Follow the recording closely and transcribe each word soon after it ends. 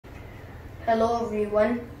Hello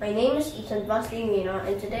everyone, my name is Ethan Vaslimina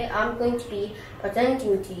and today I'm going to be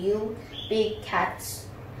presenting to you big cats.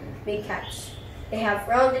 Big cats. They have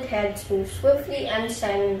rounded heads, move swiftly and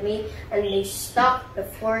silently, and they stop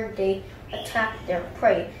before they attack their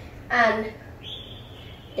prey. And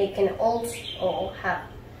they can also have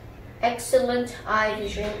excellent eye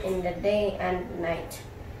vision in the day and night,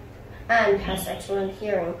 and has excellent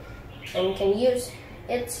hearing, and can use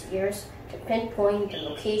its ears to pinpoint the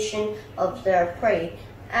location of their prey,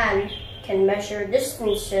 and can measure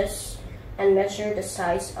distances and measure the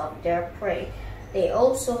size of their prey. They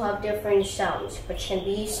also have different sounds, which can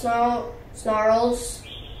be snarls,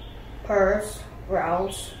 purrs,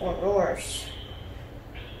 growls, or roars.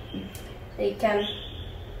 They can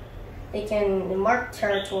mark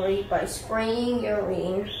territory by spraying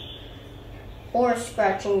urine or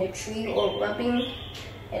scratching the tree or rubbing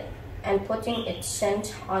it and putting its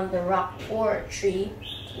scent on the rock or a tree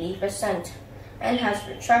to leave a scent, and has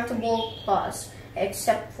retractable claws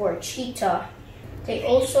except for cheetah. They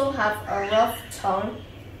also have a rough tongue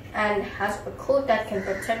and has a coat that can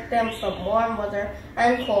protect them from warm weather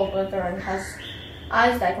and cold weather, and has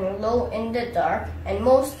eyes that can glow in the dark, and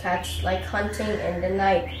most cats like hunting in the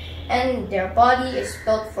night, and their body is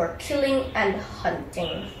built for killing and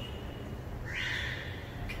hunting.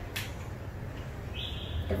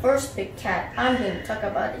 The first big cat I'm going to talk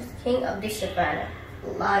about is the king of the savannah,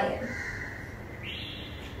 lion.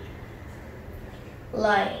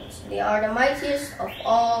 Lions. They are the mightiest of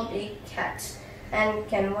all big cats and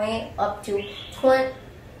can weigh up to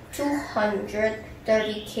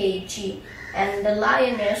 230 kg. And the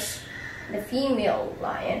lioness, the female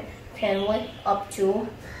lion, can weigh up to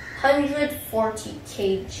 140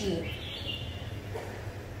 kg.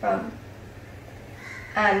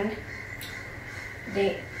 And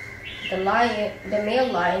the male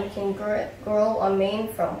lion can grow a mane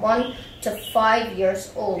from 1 to 5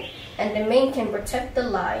 years old, and the mane can protect the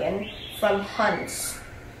lion from hunts.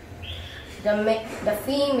 The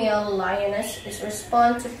female lioness is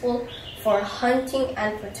responsible for hunting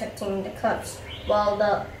and protecting the cubs, while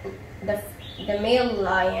the male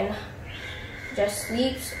lion just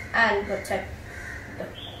sleeps and protects the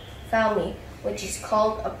family, which is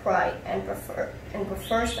called a pride, and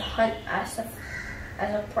prefers to hunt as a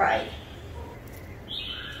pride.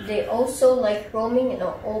 They also like roaming in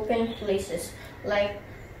open places like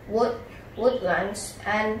woodlands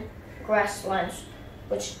and grasslands,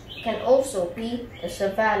 which can also be the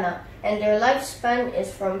savannah, and their lifespan is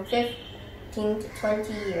from 15 to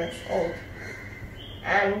 20 years old.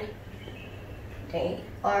 And they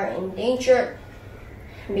are endangered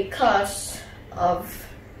because of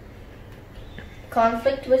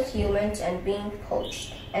conflict with humans and being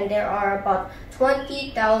poached, and there are about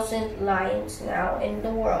 20,000 lions now in the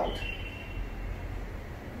world.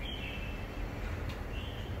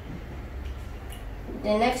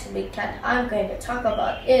 The next big cat I'm going to talk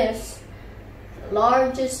about is the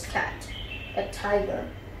largest cat, the tiger.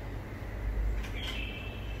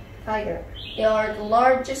 They are the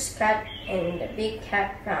largest cat in the big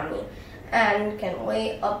cat family and can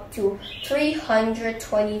weigh up to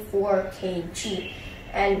 324 kg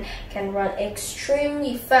and can run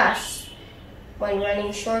extremely fast when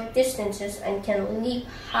running short distances, and can leap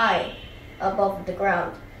high above the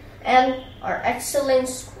ground, and are excellent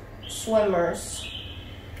swimmers.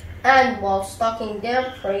 And while stalking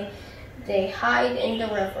their prey, they hide in the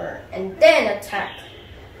river and then attack.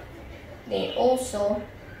 They also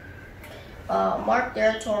mark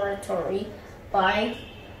their territory by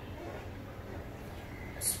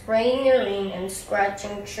spraying urine and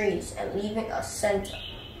scratching trees and leaving a scent.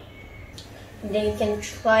 They can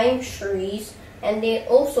climb trees, and they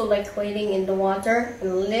also like wading in the water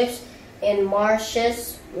and lives in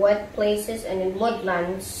marshes, wet places, and in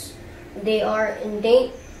woodlands. They are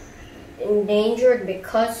endangered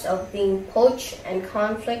because of being poached and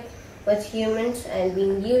conflict with humans and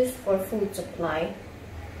being used for food supply.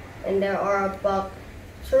 And there are about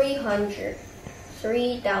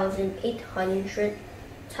 3,800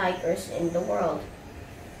 tigers in the world.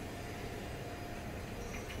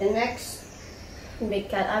 The next big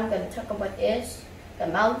cat I'm going to talk about is the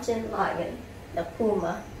mountain lion, the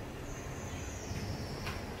puma.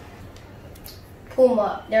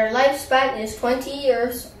 Their lifespan is 20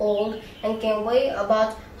 years old and can weigh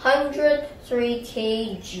about 103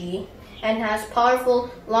 kg and has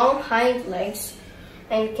powerful long hind legs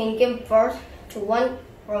and can give birth to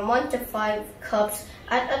from 1 to 5 cubs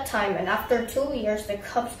at a time, and after 2 years the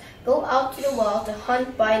cubs go out to the wild to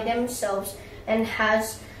hunt by themselves, and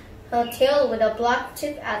has a tail with a black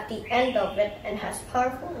tip at the end of it, and has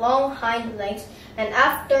powerful long hind legs, and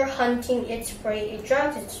after hunting its prey it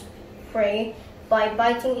drags its prey by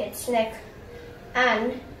biting its neck,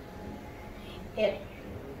 and it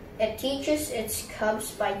teaches its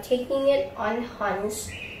cubs by taking it on hunts,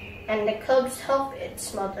 and the cubs help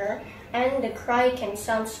its mother, and the cry can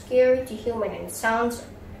sound scary to humans and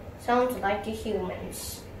sounds like to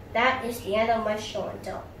humans. That is the end of my show and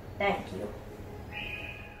tell. Thank you.